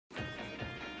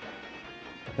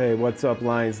Hey, what's up,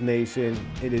 Lions Nation?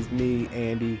 It is me,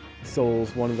 Andy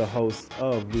Souls, one of the hosts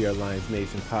of We Are Lions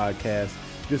Nation podcast.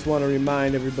 Just want to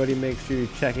remind everybody, make sure you're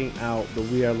checking out the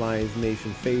We Are Lions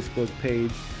Nation Facebook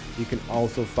page. You can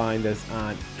also find us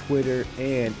on Twitter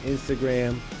and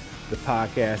Instagram. The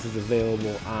podcast is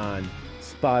available on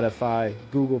Spotify,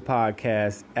 Google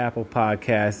Podcasts, Apple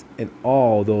Podcasts, and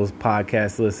all those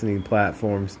podcast listening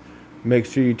platforms. Make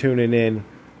sure you're tuning in.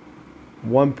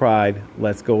 One Pride,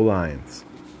 let's go Lions.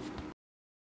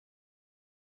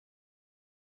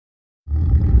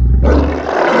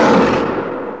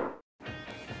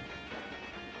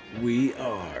 We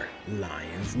are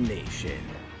Lions Nation,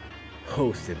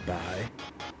 hosted by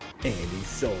Andy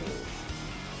Souls,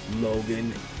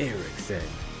 Logan Erickson,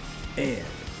 and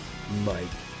Mike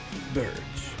Birch.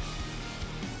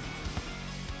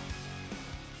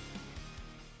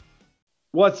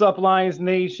 What's up, Lions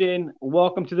Nation?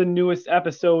 Welcome to the newest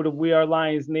episode of We Are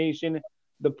Lions Nation,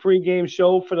 the pregame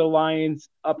show for the Lions'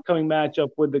 upcoming matchup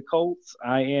with the Colts.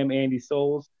 I am Andy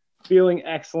Souls, feeling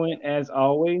excellent as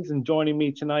always, and joining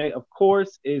me tonight, of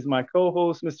course, is my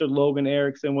co-host, Mr. Logan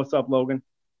Erickson. What's up, Logan?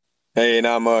 Hey,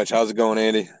 not much. How's it going,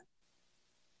 Andy?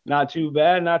 Not too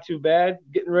bad, not too bad.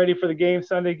 Getting ready for the game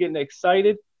Sunday, getting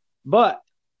excited. But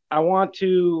I want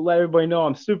to let everybody know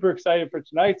I'm super excited for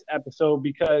tonight's episode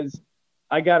because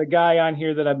I got a guy on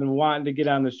here that I've been wanting to get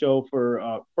on the show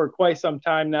for quite some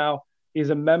time now. He's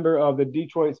a member of the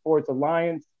Detroit Sports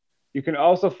Alliance. You can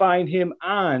also find him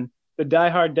on the Die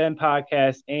Hard Den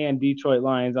podcast and Detroit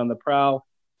Lions on the Prowl.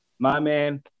 My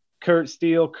man, Kurt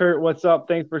Steele. Kurt, what's up?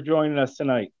 Thanks for joining us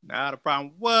tonight. Not a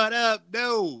problem. What up,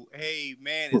 dude? Hey,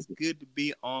 man, it's good to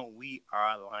be on We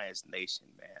Are Lions Nation,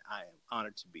 man. I am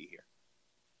honored to be here.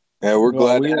 Yeah, we're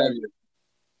glad to have you.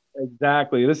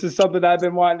 Exactly. This is something I've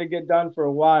been wanting to get done for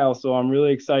a while, so I'm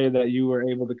really excited that you were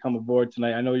able to come aboard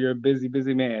tonight. I know you're a busy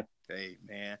man. Hey,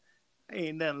 man,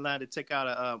 ain't nothing like to take out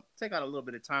a little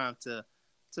bit of time to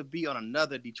be on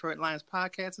another Detroit Lions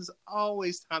podcast. It's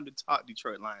always time to talk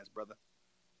Detroit Lions, brother.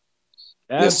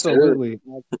 Absolutely.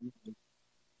 Yes,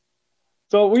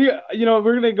 so we're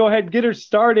going to go ahead and get her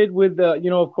started with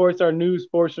of course, our news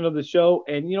portion of the show.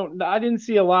 And, I didn't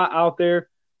see a lot out there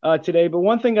today, but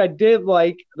one thing I did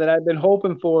like that I've been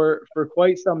hoping for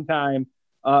quite some time,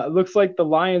 it looks like the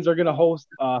Lions are going to host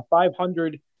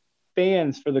 500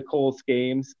 fans for the Colts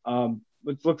games,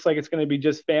 which looks like it's going to be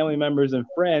just family members and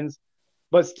friends,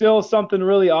 but still something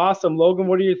really awesome. Logan,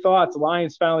 what are your thoughts?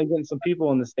 Lions finally getting some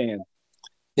people in the stands.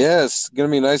 Yeah, it's going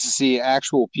to be nice to see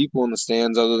actual people in the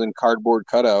stands other than cardboard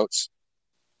cutouts.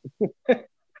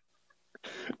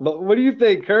 What do you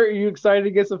think, Kurt? Are you excited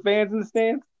to get some fans in the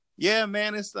stands? Yeah,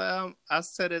 man. It's I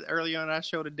said it earlier on our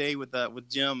show today with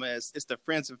Jim. As it's the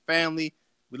friends and family.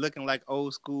 We're looking like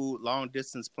old school long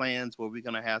distance plans where we're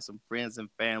gonna have some friends and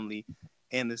family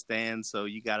in the stands. So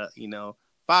you gotta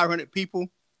 500 people.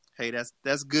 Hey,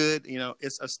 that's good.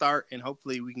 It's a start, and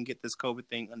hopefully we can get this COVID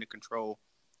thing under control.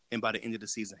 And by the end of the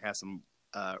season, have some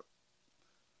a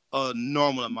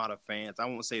normal amount of fans. I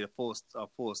won't say the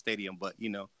full stadium, but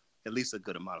at least a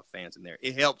good amount of fans in there.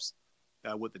 It helps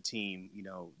with the team.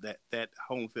 That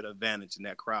home field advantage in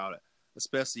that crowd,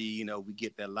 especially we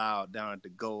get that loud down at the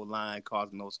goal line,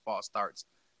 causing those false starts,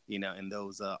 and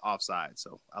those offsides.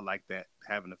 So I like that,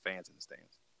 having the fans in the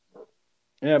stands.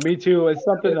 Yeah, me too. It's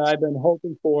something that I've been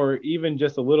hoping for, even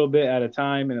just a little bit at a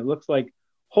time, and it looks like.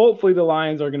 Hopefully the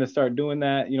Lions are going to start doing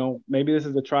that. Maybe this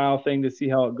is a trial thing to see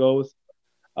how it goes.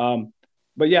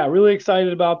 But yeah, really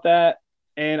excited about that.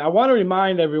 And I want to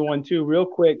remind everyone too, real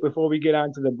quick, before we get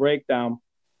on to the breakdown,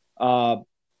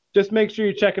 just make sure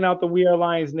you're checking out the We Are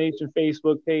Lions Nation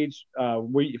Facebook page.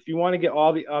 If you want to get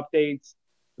all the updates,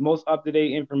 the most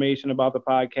up-to-date information about the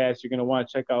podcast, you're going to want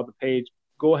to check out the page.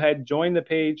 Go ahead, join the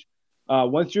page.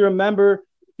 Once you're a member,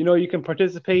 you can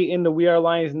participate in the We Are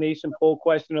Lions Nation poll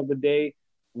question of the day,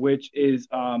 which is,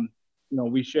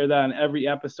 we share that on every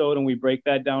episode and we break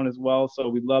that down as well. So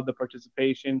we love the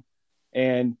participation,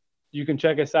 and you can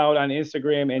check us out on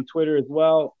Instagram and Twitter as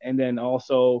well. And then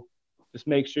also just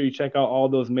make sure you check out all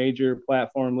those major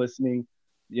platform listening,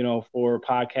 for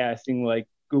podcasting like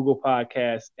Google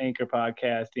Podcasts, Anchor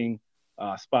Podcasting,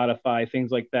 Spotify,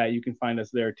 things like that. You can find us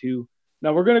there too.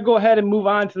 Now we're going to go ahead and move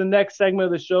on to the next segment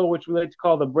of the show, which we like to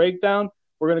call the breakdown.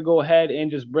 We're going to go ahead and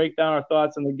just break down our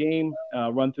thoughts on the game,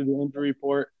 run through the injury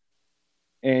report,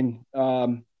 and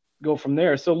go from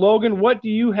there. So, Logan, what do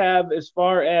you have as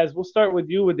far as – we'll start with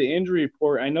you with the injury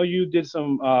report. I know you did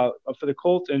some for the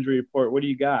Colts injury report. What do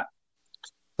you got?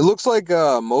 It looks like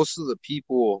most of the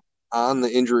people on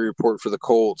the injury report for the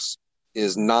Colts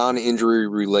is non-injury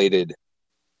related.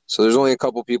 So there's only a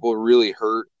couple people really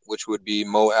hurt, which would be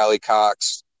Mo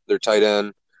Alley-Cox, their tight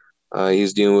end,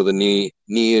 He's dealing with a knee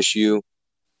issue.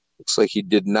 Looks like he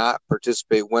did not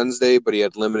participate Wednesday, but he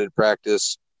had limited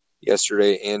practice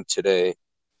yesterday and today.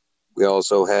 We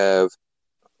also have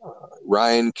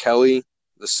Ryan Kelly,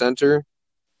 the center,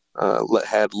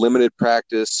 had limited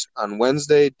practice on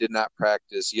Wednesday, did not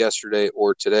practice yesterday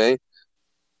or today.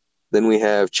 Then we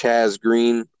have Chaz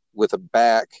Green with a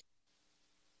back,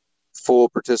 full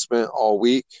participant all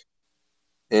week.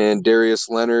 And Darius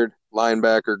Leonard,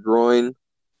 linebacker, groin,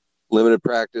 limited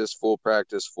practice, full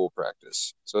practice, full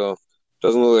practice. So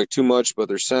doesn't look like too much, but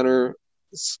their center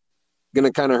is going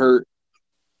to kind of hurt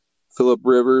Phillip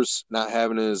Rivers not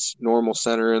having his normal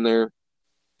center in there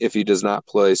if he does not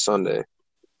play Sunday.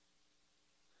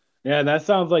 Yeah, that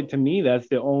sounds like to me that's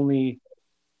the only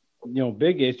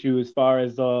big issue as far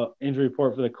as injury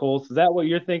report for the Colts. Is that what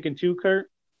you're thinking too, Kurt?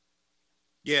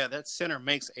 Yeah, that center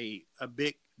makes a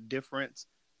big difference.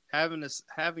 Having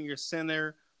your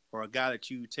center or a guy that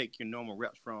you take your normal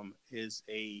reps from is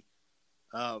a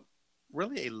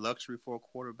really a luxury for a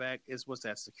quarterback. It's what's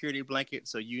that security blanket,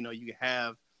 so you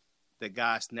have the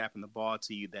guy snapping the ball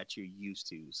to you that you're used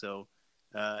to. So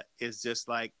it's just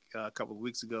like a couple of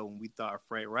weeks ago when we thought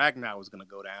Fred Ragnar was going to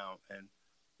go down, and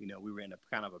we were in a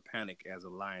kind of a panic as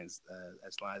Lions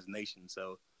Nation.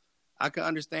 So I can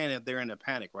understand if they're in a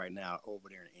panic right now over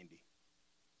there in Indy.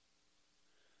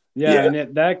 Yeah.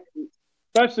 And that,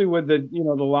 especially with the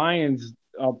Lions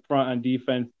up front on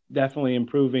defense, definitely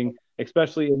improving,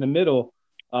 especially in the middle.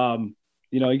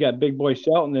 You got big boy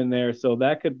Shelton in there, so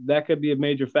that could be a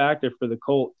major factor for the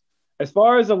Colts. As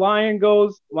far as the Lions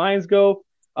go,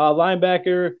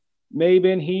 linebacker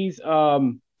Maben, he's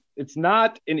it's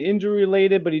not an injury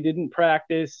related, but he didn't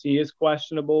practice. He is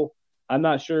questionable. I'm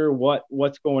not sure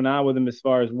what's going on with him as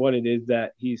far as what it is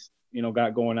that he's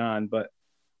got going on, but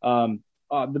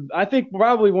I think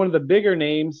probably one of the bigger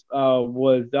names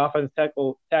was the offensive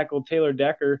tackle Taylor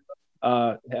Decker,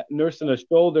 nursing a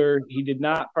shoulder. He did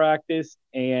not practice,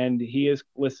 and he is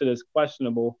listed as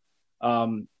questionable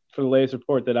for the latest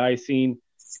report that I seen.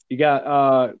 You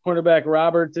got cornerback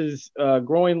Roberts'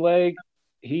 groin leg.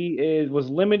 He was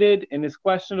limited and is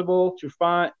questionable.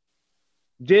 Trufant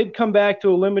did come back to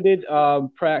a limited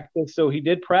practice, so he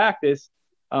did practice,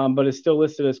 but is still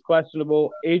listed as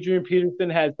questionable. Adrian Peterson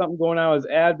had something going on with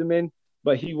his abdomen,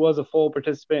 but he was a full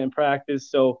participant in practice,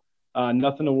 so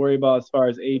nothing to worry about as far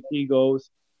as AP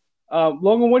goes.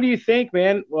 Logan, what do you think,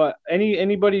 man?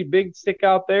 Anybody big stick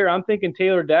out there? I'm thinking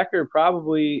Taylor Decker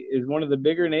probably is one of the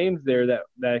bigger names there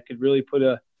that could really put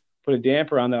a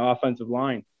damper on the offensive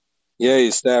line. Yeah,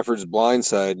 he's Stafford's blind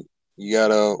side. You got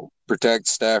to protect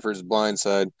Stafford's blind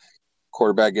side.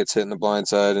 Quarterback gets hit in the blind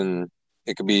side, and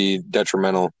it could be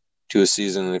detrimental to a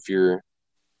season if your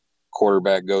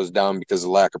quarterback goes down because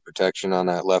of lack of protection on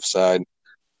that left side.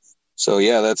 So,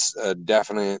 yeah, that's a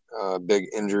definite big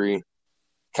injury.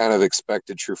 Kind of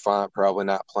expected Trufant probably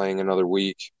not playing another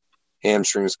week.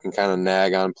 Hamstrings can kind of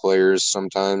nag on players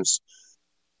sometimes,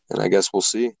 and I guess we'll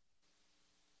see.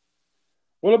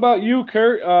 What about you,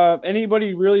 Kurt?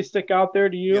 Anybody really stick out there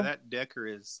to you? Yeah, that Decker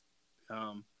is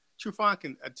Trufant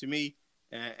can to me,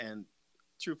 and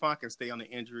Trufant can stay on the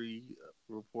injury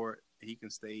report. He can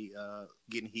stay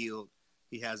getting healed.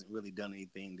 He hasn't really done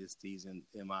anything this season,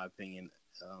 in my opinion.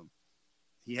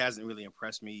 He hasn't really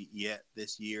impressed me yet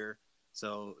this year.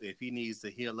 So if he needs to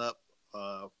heal up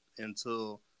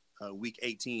until week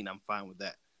 18, I'm fine with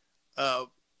that.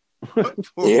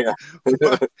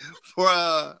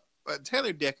 For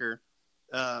Taylor Decker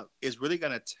is really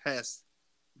going to test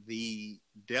the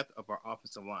depth of our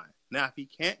offensive line. Now, if he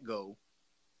can't go,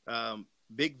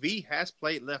 Big V has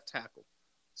played left tackle.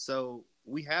 So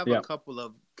we have a couple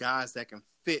of guys that can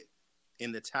fit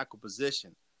in the tackle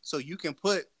position. So you can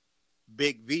put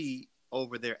Big V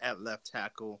over there at left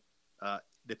tackle.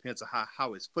 Depends on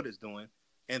how his foot is doing.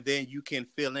 And then you can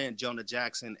fill in Jonah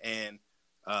Jackson and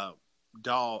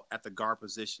Dahl at the guard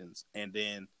positions. And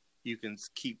then you can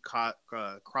keep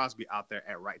Crosby out there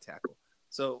at right tackle.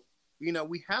 So,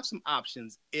 we have some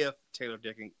options if Taylor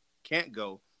Decker can't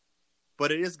go,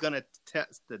 but it is going to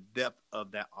test the depth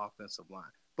of that offensive line.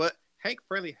 But Hank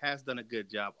Fraley has done a good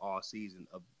job all season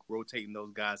of rotating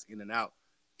those guys in and out,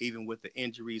 even with the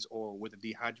injuries or with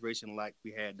the dehydration like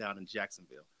we had down in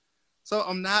Jacksonville. So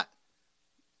I'm not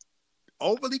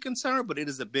overly concerned, but it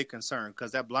is a big concern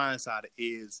because that blind side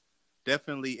is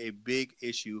definitely a big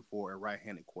issue for a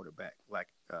right-handed quarterback like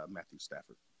Matthew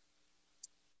Stafford.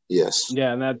 Yes.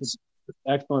 Yeah, and that's an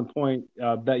excellent point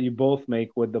that you both make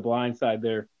with the blind side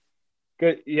there.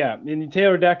 Good. Yeah, and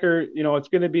Taylor Decker, it's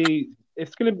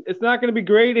not going to be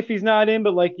great if he's not in,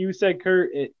 but like you said, Kurt,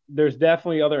 there's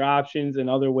definitely other options and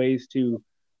other ways to,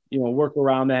 work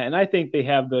around that. And I think they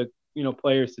have the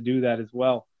players to do that as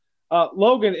well.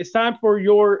 Logan, it's time for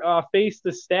your face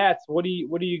the stats. What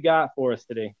do you got for us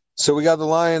today? So we got the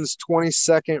Lions'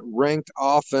 22nd ranked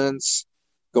offense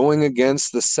going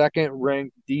against the second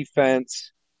ranked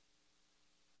defense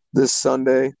this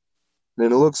Sunday.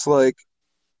 And it looks like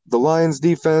the Lions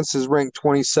defense is ranked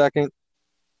 22nd.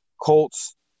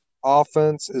 Colts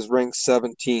offense is ranked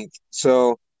 17th.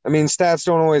 So, I mean, stats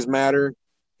don't always matter.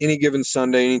 Any given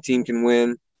Sunday, any team can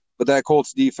win. But that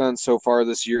Colts defense so far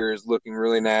this year is looking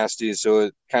really nasty. So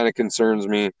it kind of concerns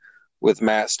me with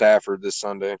Matt Stafford this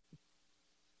Sunday.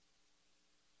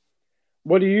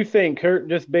 What do you think, Kurt,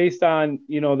 just based on,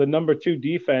 the number 2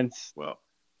 defense in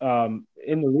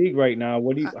the league right now?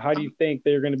 How do you think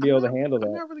they're going to be able to handle that?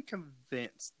 I'm not really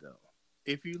convinced, though.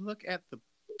 If you look at the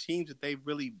teams that they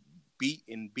really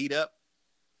beat up,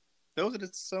 those are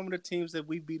some of the teams that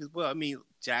we beat as well. I mean,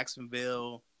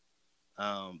 Jacksonville,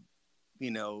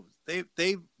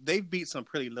 they've beat some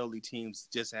pretty lowly teams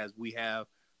just as we have.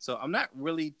 So I'm not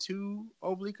really too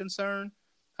overly concerned.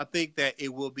 I think that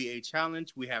it will be a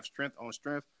challenge. We have strength on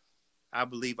strength. I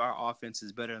believe our offense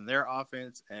is better than their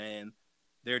offense, and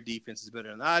their defense is better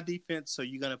than our defense. So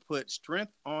you're going to put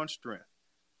strength on strength.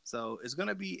 So it's going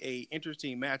to be an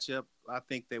interesting matchup. I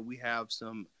think that we have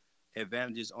some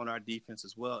advantages on our defense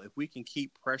as well. If we can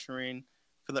keep pressuring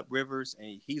Phillip Rivers,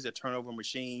 and he's a turnover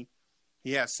machine.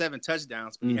 He has 7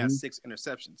 touchdowns, but he has 6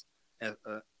 interceptions.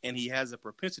 And he has a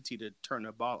propensity to turn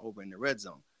the ball over in the red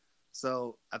zone.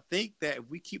 So I think that if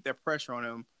we keep that pressure on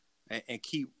him and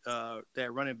keep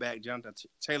that running back, Jonathan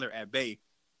Taylor, at bay,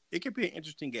 it could be an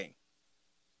interesting game.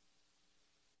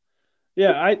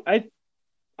 Yeah,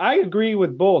 I agree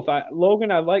with both.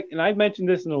 Logan, and I mentioned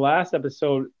this in the last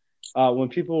episode when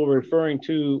people were referring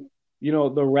to,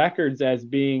 the records as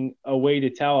being a way to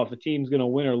tell if a team's going to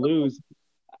win or lose.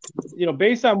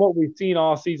 Based on what we've seen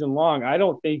all season long, I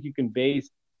don't think you can base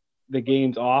the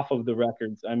games off of the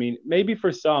records. I mean, maybe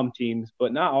for some teams,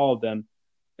 but not all of them.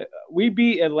 We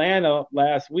beat Atlanta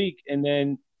last week, and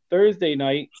then Thursday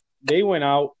night they went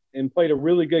out and played a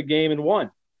really good game and won.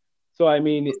 So, I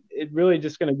mean, it really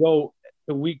just going to go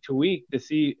to week to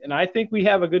see. And I think we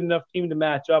have a good enough team to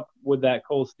match up with that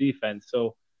Colts defense.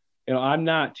 So, I'm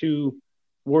not too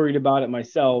worried about it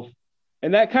myself.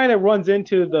 And that kind of runs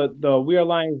into the We Are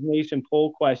Lions Nation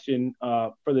poll question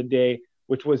for the day,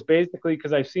 which was basically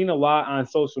because I've seen a lot on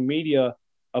social media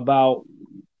about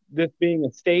this being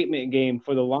a statement game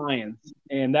for the Lions.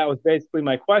 And that was basically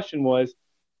my question was,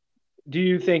 do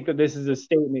you think that this is a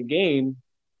statement game,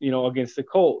 against the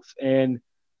Colts? And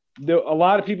a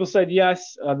lot of people said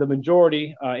yes, the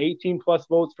majority, 18 plus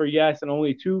votes for yes, and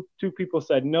only two people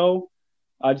said no.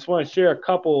 I just want to share a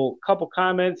couple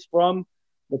comments from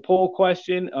the poll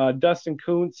question. Dustin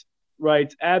Kuntz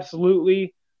writes,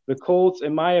 absolutely. The Colts,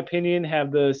 in my opinion,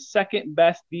 have the second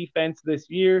best defense this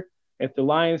year. If the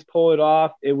Lions pull it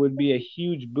off, it would be a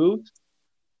huge boost.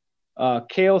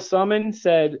 Kale Summon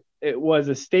said it was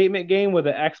a statement game with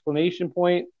an explanation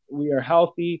point. We are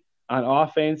healthy on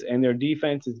offense, and their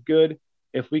defense is good.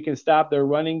 If we can stop their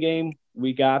running game,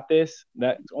 we got this.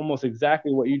 That's almost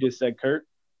exactly what you just said, Kurt.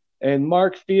 And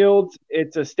Mark Fields,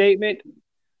 it's a statement.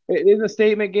 It is a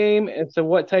statement game as to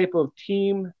what type of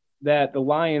team that the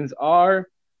Lions are.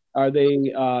 Are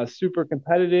they super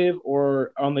competitive,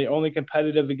 or are they only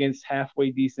competitive against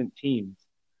halfway decent teams?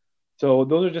 So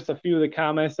those are just a few of the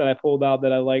comments that I pulled out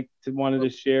that I wanted to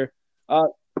share.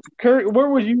 Kurt, where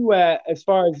were you at as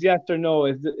far as yes or no?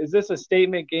 Is this a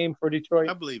statement game for Detroit?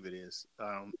 I believe it is.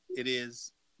 It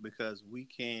is because we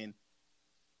can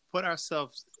put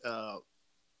ourselves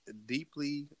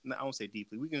deeply. I won't say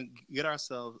deeply. We can get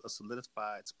ourselves a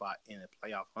solidified spot in a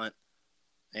playoff hunt,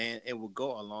 and it will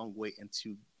go a long way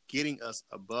into getting us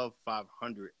above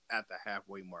 500 at the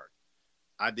halfway mark.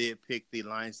 I did pick the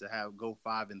Lions to go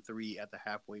 5-3 at the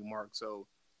halfway mark, so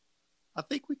I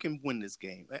think we can win this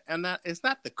game. And it's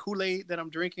not the Kool-Aid that I'm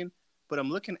drinking, but I'm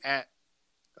looking at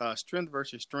strength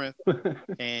versus strength,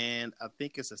 and I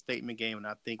think it's a statement game, and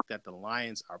I think that the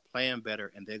Lions are playing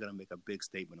better, and they're going to make a big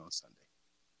statement on Sunday.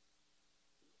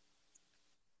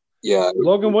 Yeah.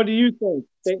 Logan, what do you think?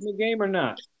 Statement game or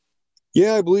not?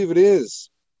 Yeah, I believe it is.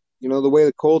 The way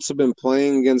the Colts have been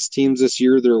playing against teams this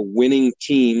year, they're a winning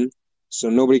team. So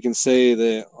nobody can say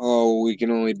that, we can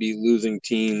only beat losing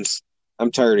teams. I'm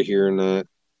tired of hearing that.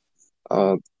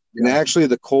 And actually,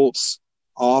 the Colts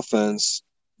offense,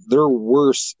 they're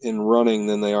worse in running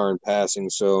than they are in passing.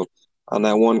 So on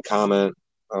that one comment,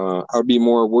 I would be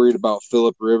more worried about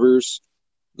Phillip Rivers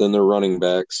than their running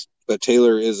backs. But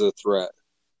Taylor is a threat.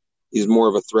 He's more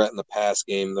of a threat in the pass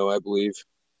game, though, I believe.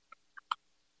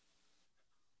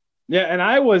 Yeah, and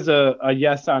I was a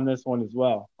yes on this one as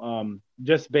well.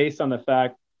 Just based on the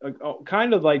fact,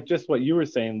 kind of like just what you were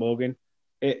saying, Logan.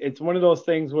 It's one of those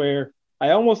things where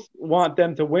I almost want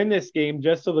them to win this game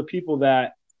just so the people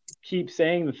that keep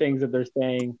saying the things that they're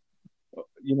saying,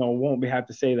 won't be have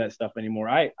to say that stuff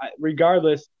anymore.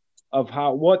 Regardless of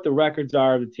what the records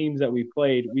are of the teams that we've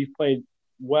played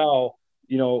well.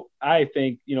 I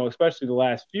think especially the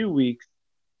last few weeks,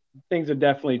 things have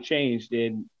definitely changed,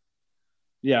 and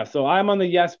yeah, so I'm on the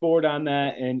yes board on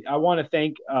that, and I want to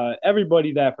thank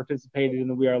everybody that participated in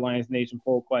the We Are Lions Nation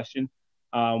poll question.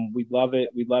 We love it.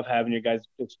 We love having your guys'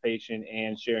 participation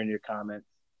and sharing your comments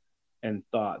and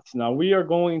thoughts. Now we are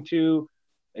going to,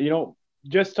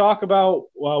 just talk about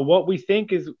what we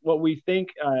think is going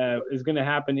to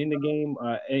happen in the game.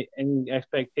 Any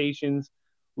expectations,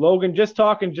 Logan? Just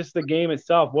talking just the game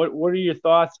itself. What are your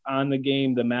thoughts on the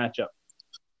game, the matchup?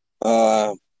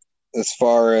 As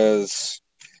far as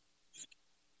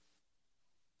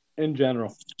in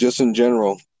general,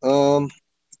 I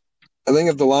think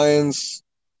if the Lions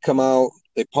come out,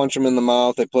 they punch them in the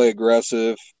mouth, they play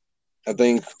aggressive, I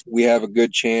think we have a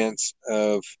good chance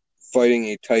of fighting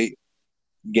a tight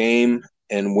game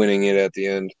and winning it at the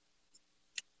end.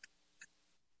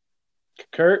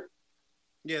 Kurt?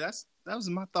 Yeah, that was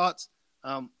my thoughts.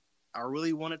 I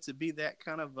really wanted to be that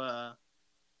kind of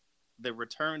the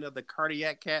return of the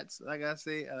cardiac cats, like I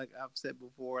say, like I've said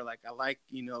before. Like I like,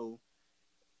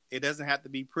 it doesn't have to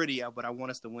be pretty, but I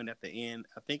want us to win at the end.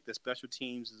 I think the special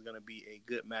teams is going to be a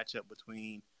good matchup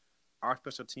between our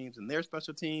special teams and their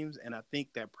special teams, and I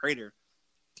think that Prater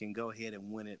can go ahead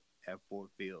and win it at Ford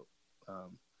Field.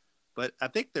 But I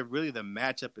think that really the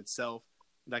matchup itself,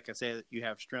 like I said, you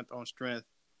have strength on strength,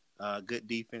 good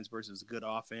defense versus good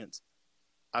offense.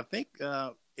 I think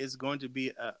it's going to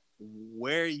be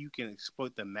where you can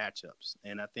exploit the matchups,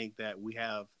 and I think that we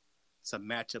have some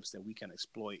matchups that we can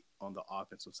exploit on the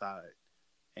offensive side.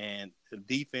 And the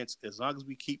defense, as long as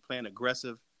we keep playing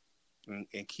aggressive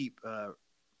and keep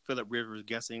Phillip Rivers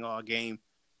guessing all game,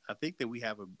 I think that we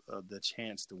have the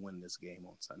chance to win this game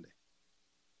on Sunday.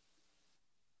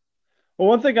 Well,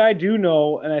 one thing I do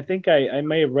know, and I think I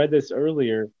may have read this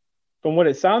earlier, from what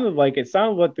it sounded like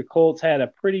the Colts had a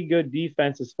pretty good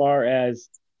defense as far as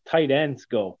tight ends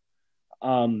go.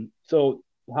 So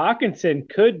Hockenson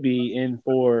could be in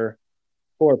for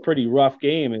a pretty rough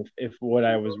game if what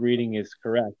I was reading is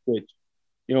correct, which,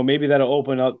 maybe that'll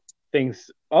open up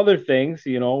other things,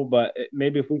 but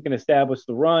maybe if we can establish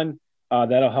the run,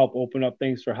 that'll help open up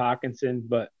things for Hockenson.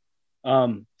 But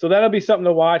so that'll be something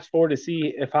to watch for, to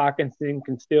see if Hockenson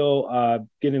can still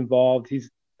get involved.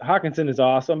 Hockenson is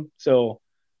awesome, so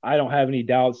I don't have any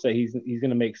doubts that he's going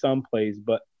to make some plays,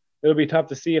 but it'll be tough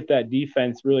to see if that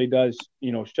defense really does,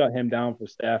 shut him down for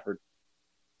Stafford.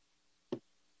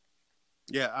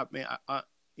 Yeah, I mean,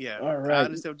 yeah, all right. I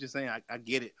understand what you're saying. I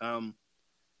get it.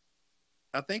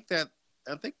 I think the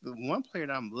one player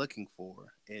that I'm looking for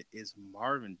is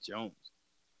Marvin Jones,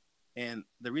 and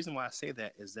the reason why I say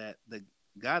that is that the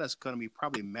guy that's going to be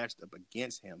probably matched up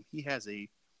against him, he has a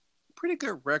pretty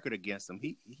good record against him.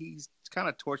 He's kind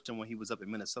of torched him when he was up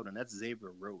in Minnesota, and that's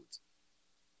Xavier Rhodes.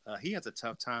 He has a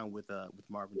tough time with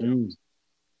Marvin Jones.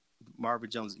 Marvin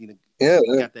Jones,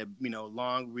 got that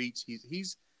long reach.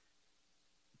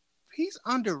 He's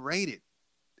underrated.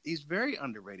 He's very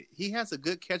underrated. He has a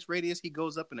good catch radius. He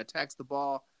goes up and attacks the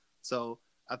ball. So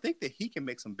I think that he can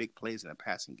make some big plays in a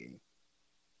passing game.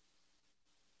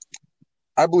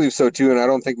 I believe so too, and I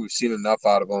don't think we've seen enough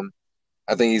out of him.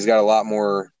 I think he's got a lot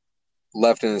more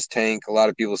left in his tank. A lot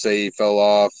of people say he fell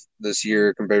off this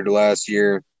year compared to last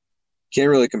year. Can't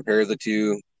really compare the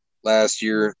two. Last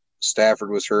year,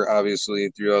 Stafford was hurt, obviously,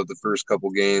 throughout the first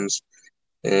couple games.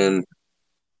 And,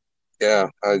 yeah,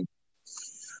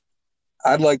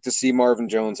 I'd like to see Marvin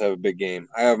Jones have a big game.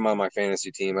 I have him on my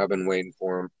fantasy team. I've been waiting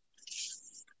for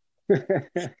him.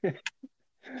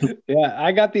 Yeah,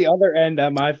 I got the other end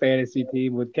on my fantasy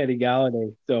team with Kenny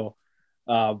Galladay. So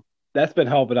that's been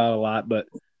helping out a lot. But,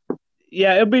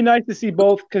 yeah, it'd be nice to see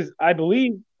both, because I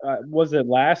believe, was it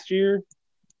last year?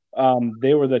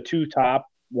 They were the two top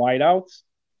wideouts,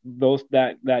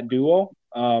 that duo.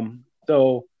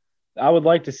 So I would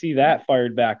like to see that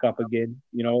fired back up again.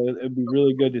 It'd be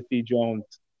really good to see Jones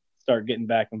start getting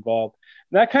back involved.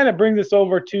 And that kind of brings us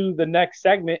over to the next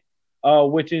segment,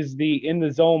 which is the in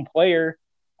the zone player.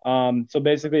 So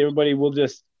basically, everybody we'll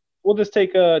just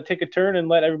take a turn and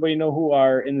let everybody know who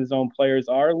our in the zone players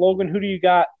are. Logan, who do you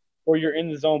got for your in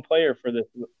the zone player for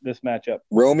this matchup?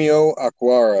 Romeo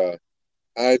Okwara.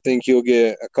 I think he'll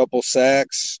get a couple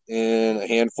sacks and a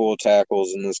handful of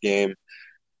tackles in this game.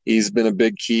 He's been a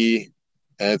big key,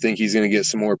 and I think he's going to get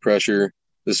some more pressure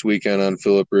this weekend on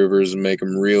Phillip Rivers and make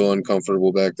him real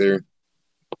uncomfortable back there.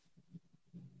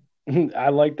 I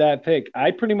like that pick.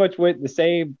 I pretty much went the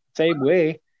same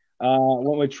way.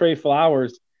 Went with Trey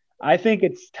Flowers. I think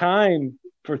it's time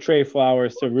for Trey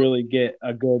Flowers to really get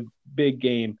a good big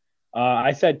game.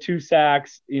 I said 2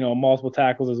 sacks, multiple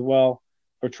tackles as well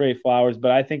for Trey Flowers,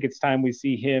 but I think it's time we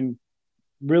see him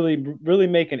really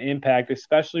make an impact,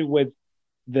 especially with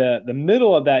the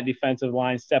middle of that defensive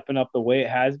line stepping up the way it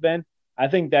has been. I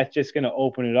think that's just going to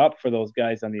open it up for those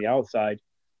guys on the outside.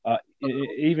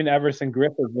 Even Everson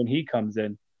Griffith when he comes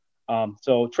in.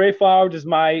 So Trey Flowers is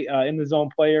my in the zone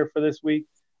player for this week.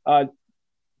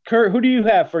 Kurt, who do you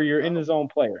have for your in the zone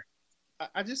player?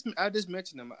 I just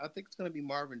mentioned him. I think it's going to be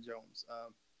Marvin Jones.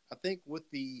 I think with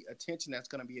the attention that's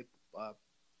going to be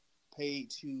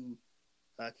paid to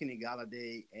Kenny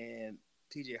Golladay and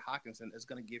T.J. Hockenson, is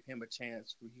going to give him a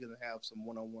chance. He's going to have some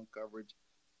one-on-one coverage.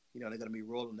 They're going to be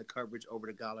rolling the coverage over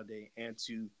to Golladay and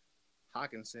to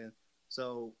Hockenson.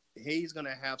 So he's going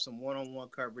to have some one-on-one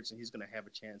coverage, and he's going to have a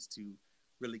chance to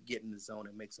really get in the zone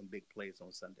and make some big plays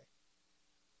on Sunday.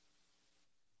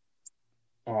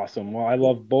 Awesome. Well, I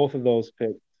love both of those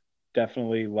picks.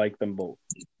 Definitely like them both.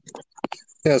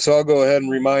 Yeah, so I'll go ahead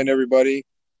and remind everybody,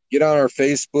 get on our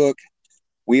Facebook,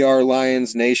 We Are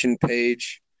Lions Nation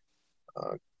page.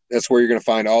 That's where you're going to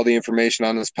find all the information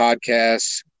on this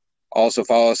podcast. Also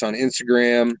follow us on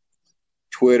Instagram,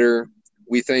 Twitter.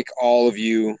 We thank all of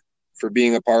you for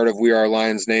being a part of We Are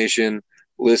Lions Nation,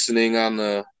 listening on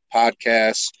the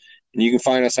podcast. And you can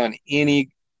find us on any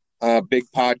big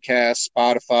podcast,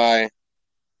 Spotify,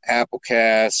 Apple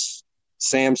Cast,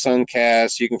 Samsung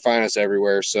Cast. You can find us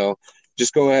everywhere. So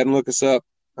just go ahead and look us up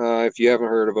if you haven't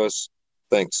heard of us.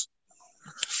 Thanks.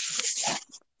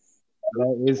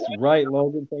 That is right,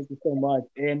 Logan. Thank you so much.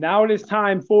 And now it is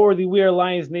time for the We Are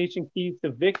Lions Nation keys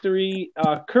to victory.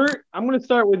 Kurt, I'm going to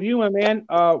start with you, my man.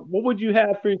 What would you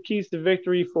have for your keys to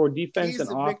victory for defense and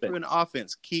offense? Victory and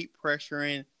offense. Keep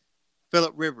pressuring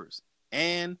Phillip Rivers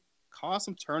and cause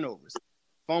some turnovers.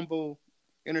 Fumble,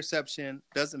 interception,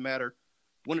 doesn't matter.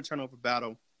 Win a turnover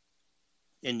battle,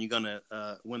 and you're going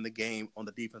to win the game on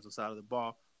the defensive side of the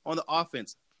ball. On the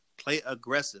offense, play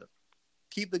aggressive.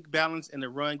 Keep the balance in the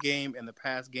run game and the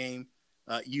pass game.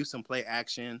 Use some play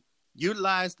action.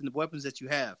 Utilize the weapons that you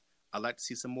have. I'd like to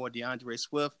see some more DeAndre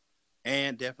Swift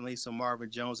and definitely some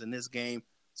Marvin Jones in this game.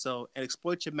 So, and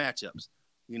exploit your matchups.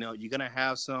 You're going to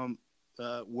have some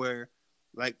where,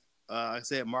 like I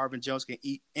said, Marvin Jones can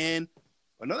eat. And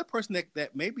another person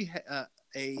that maybe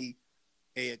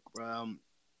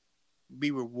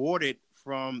be rewarded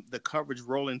from the coverage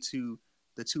rolling to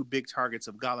the 2 big targets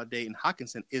of Golladay and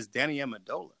Hockenson is Danny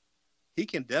Amendola. He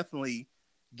can definitely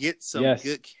get some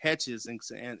good catches and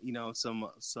some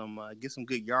get some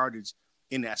good yardage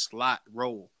in that slot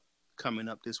role coming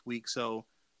up this week. So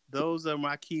those are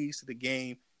my keys to the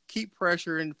game. Keep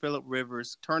pressuring Phillip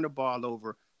Rivers, turn the ball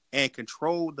over, and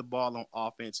control the ball on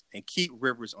offense, and keep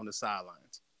Rivers on the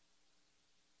sidelines.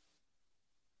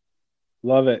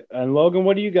 Love it. And Logan,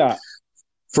 what do you got?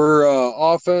 For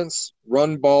offense,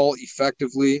 run ball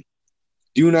effectively.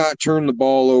 Do not turn the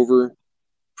ball over.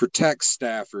 Protect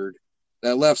Stafford.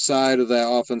 That left side of that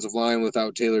offensive line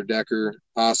without Taylor Decker,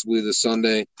 possibly this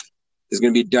Sunday, is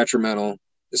going to be detrimental,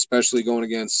 especially going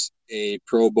against a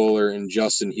Pro Bowler in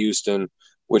Justin Houston,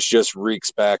 which just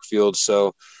reeks backfield.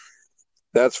 So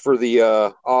that's for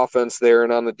the offense there.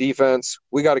 And on the defense,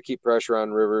 we got to keep pressure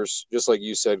on Rivers, just like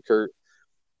you said, Kurt.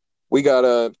 We got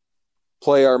to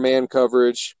play our man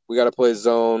coverage. We got to play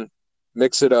zone,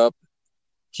 mix it up,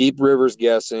 keep Rivers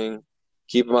guessing,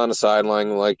 keep him on the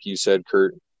sideline, like you said,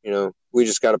 Kurt. We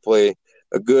just got to play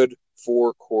a good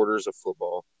 4 quarters of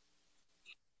football.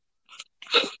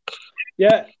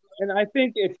 Yeah, and I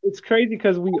think it's crazy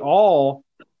because we all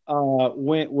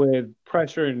went with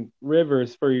pressure and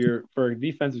Rivers for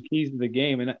defensive keys to the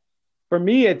game. And for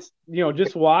me, it's,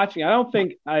 just watching. I don't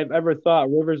think I've ever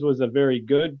thought Rivers was a very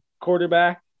good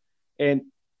quarterback. And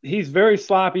he's very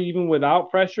sloppy even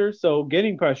without pressure. So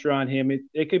getting pressure on him,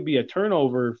 it could be a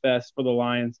turnover fest for the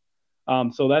Lions.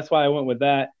 So that's why I went with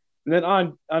that. And then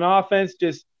on offense,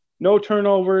 just no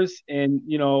turnovers. And,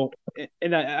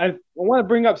 and I want to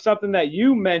bring up something that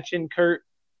you mentioned, Kurt,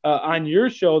 on your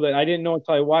show that I didn't know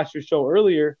until I watched your show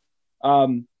earlier,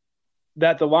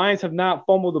 that the Lions have not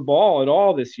fumbled the ball at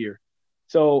all this year.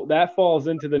 So that falls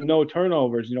into the no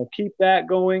turnovers. Keep that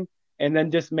going and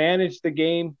then just manage the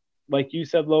game. Like you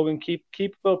said, Logan, keep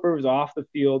Phillip Rivers off the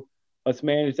field. Let's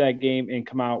manage that game and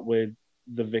come out with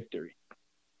the victory.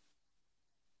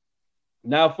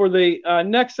 Now, for the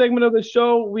next segment of the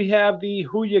show, we have the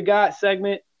Who You Got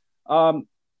segment.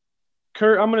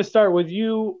 Kurt, I'm going to start with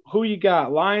you. Who you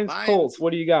got? Lions, Colts.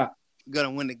 What do you got? Going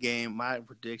to win the game. My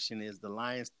prediction is the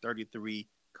Lions 33,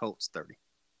 Colts 30.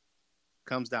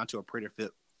 Comes down to a pretty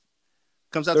field.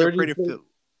 Comes out to a pretty field.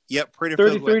 Yep, pretty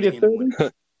 33 to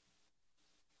 30.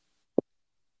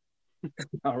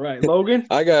 All right, Logan.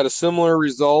 I got a similar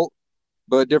result,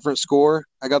 but a different score.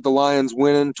 I got the Lions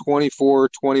winning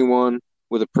 24-21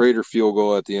 with a Prater field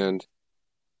goal at the end.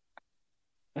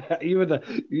 You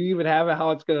even have it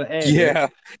how it's going to end. Yeah,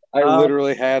 I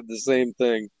literally had the same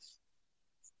thing.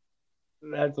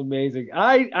 That's amazing.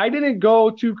 I didn't go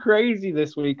too crazy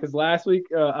this week because last week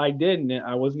I didn't.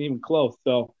 I wasn't even close.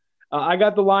 So I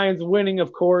got the Lions winning,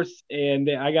 of course, and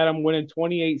I got them winning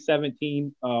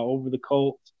 28-17 over the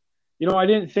Colts. You know, I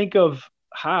didn't think of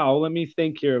how. Let me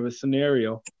think here of a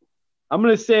scenario. I'm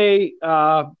going to say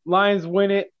Lions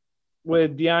win it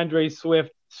with DeAndre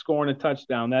Swift scoring a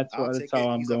touchdown. That's how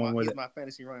I'm going with it. He's my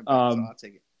fantasy running back, so I'll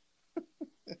take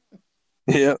it.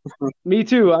 Yeah. Me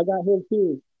too. I got him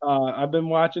too. I've been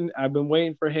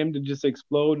waiting for him to just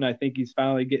explode, and I think he's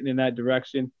finally getting in that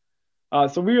direction.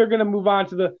 So we are going to move on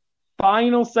to the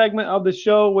final segment of the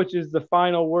show, which is the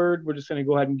final word. We're just going to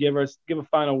go ahead and give a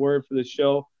final word for the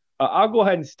show. I'll go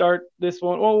ahead and start this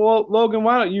one. Well, Logan,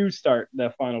 why don't you start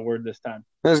that final word this time?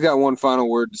 I just got one final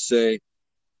word to say.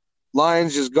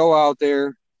 Lions, just go out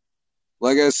there.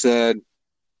 Like I said,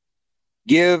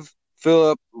 give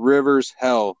Phillip Rivers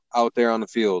hell out there on the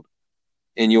field,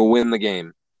 and you'll win the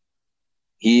game.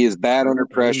 He is bad under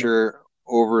pressure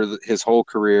over his whole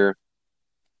career.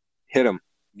 Hit him.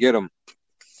 Get him.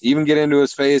 Even get into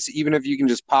his face, even if you can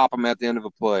just pop him at the end of a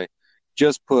play.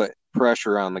 Just put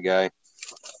pressure on the guy.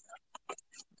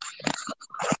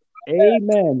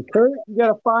 Amen. Kurt, you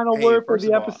got a final word for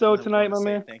the episode tonight, my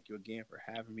man? Thank you again for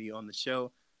having me on the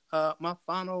show. My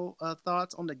final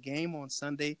thoughts on the game on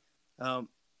Sunday.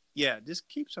 Just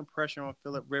keep some pressure on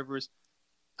Phillip Rivers.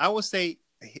 I would say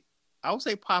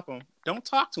pop him. Don't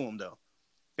talk to him though.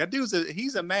 That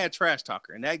he's a mad trash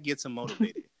talker, and that gets him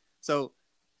motivated. So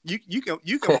you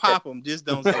can pop him, just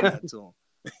don't say nothing to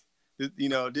him.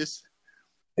 Don't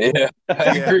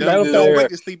wake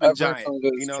the sleeping giant.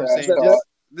 You know what I'm saying?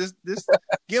 Just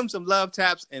give him some love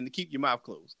taps and keep your mouth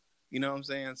closed. You know what I'm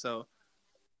saying? So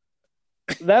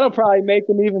that'll probably make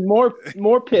him even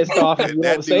more pissed off if you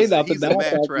don't say nothing. He's a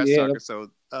mad trash talker. So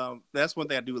that's one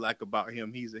thing I do like about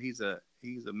him. He's a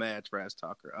mad trash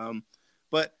talker.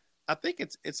 But I think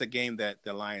it's a game that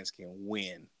the Lions can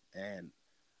win, and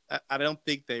I don't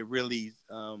think they really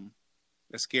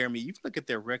scare me. You look at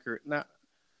their record now.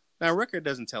 Now, record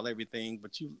doesn't tell everything,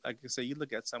 but like I say, you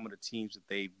look at some of the teams that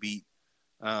they beat,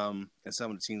 and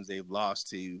some of the teams they've lost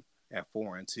to at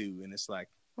 4-2, and it's like,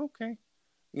 okay,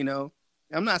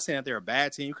 I'm not saying that they're a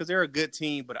bad team because they're a good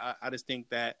team, but I just think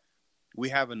that we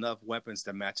have enough weapons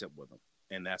to match up with them,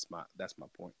 and that's my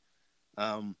point.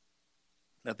 I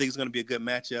think it's going to be a good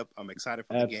matchup. I'm excited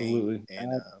for the game,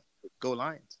 and go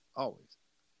Lions always.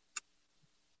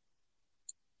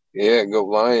 Yeah, go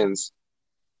Lions.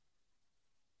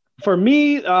 For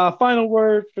me, final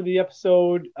word for the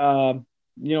episode.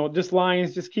 Just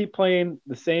Lions, just keep playing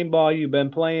the same ball you've been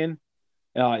playing.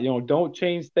 Don't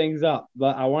change things up.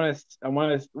 But I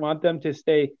want them to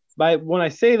stay. But when I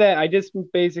say that, I just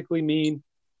basically mean,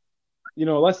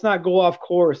 let's not go off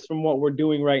course from what we're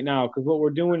doing right now because what we're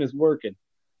doing is working.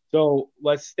 So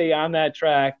let's stay on that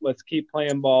track. Let's keep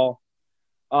playing ball.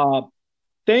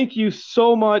 Thank you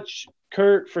so much,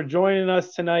 Kurt, for joining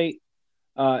us tonight.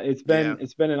 It's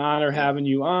been an honor having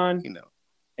you on,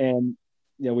 and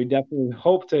we definitely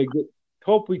hope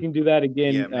we can do that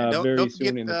again very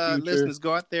soon in the future. Listeners,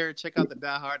 go out there and check out the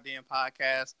Die Hard Den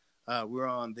podcast. We're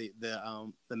on the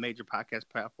major podcast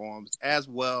platforms as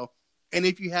well. And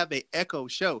if you have an Echo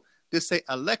show, just say,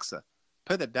 Alexa,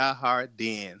 play the Die Hard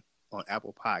Den on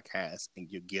Apple Podcasts, and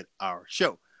you'll get our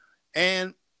show.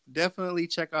 And definitely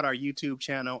check out our YouTube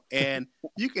channel, and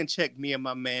you can check me and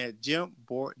my man Jim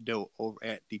Bordeaux over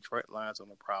at Detroit Lions on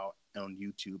the Prowl on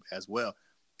YouTube as well.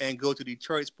 And go to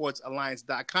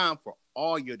DetroitSportsAlliance.com for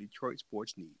all your Detroit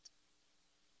sports needs.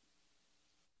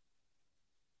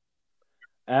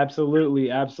 Absolutely.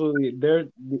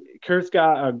 Kurt's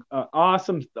got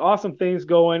awesome things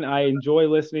going. I enjoy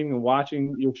listening and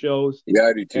watching your shows. Yeah,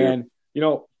 I do too. And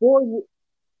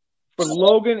for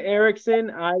Logan Erickson,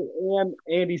 I am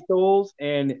Andy Souls,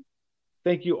 and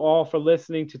thank you all for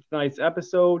listening to tonight's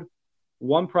episode.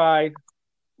 One Pride,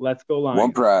 let's go Lions.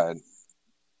 One Pride.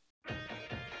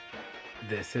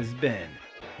 This has been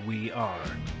We Are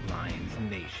Lions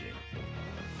Nation.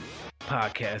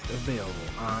 Podcast available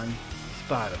on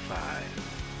Spotify,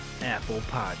 Apple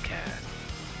Podcasts,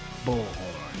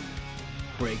 Bullhorn,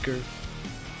 Breaker,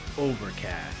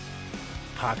 Overcast,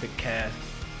 Pocket Cast,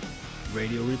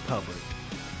 Radio Republic,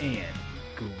 and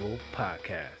Google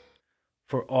Podcast.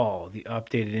 For all the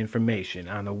updated information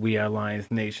on the We Are Lions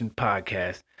Nation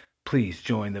podcast, please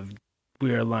join the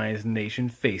We Are Lions Nation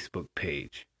Facebook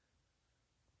page.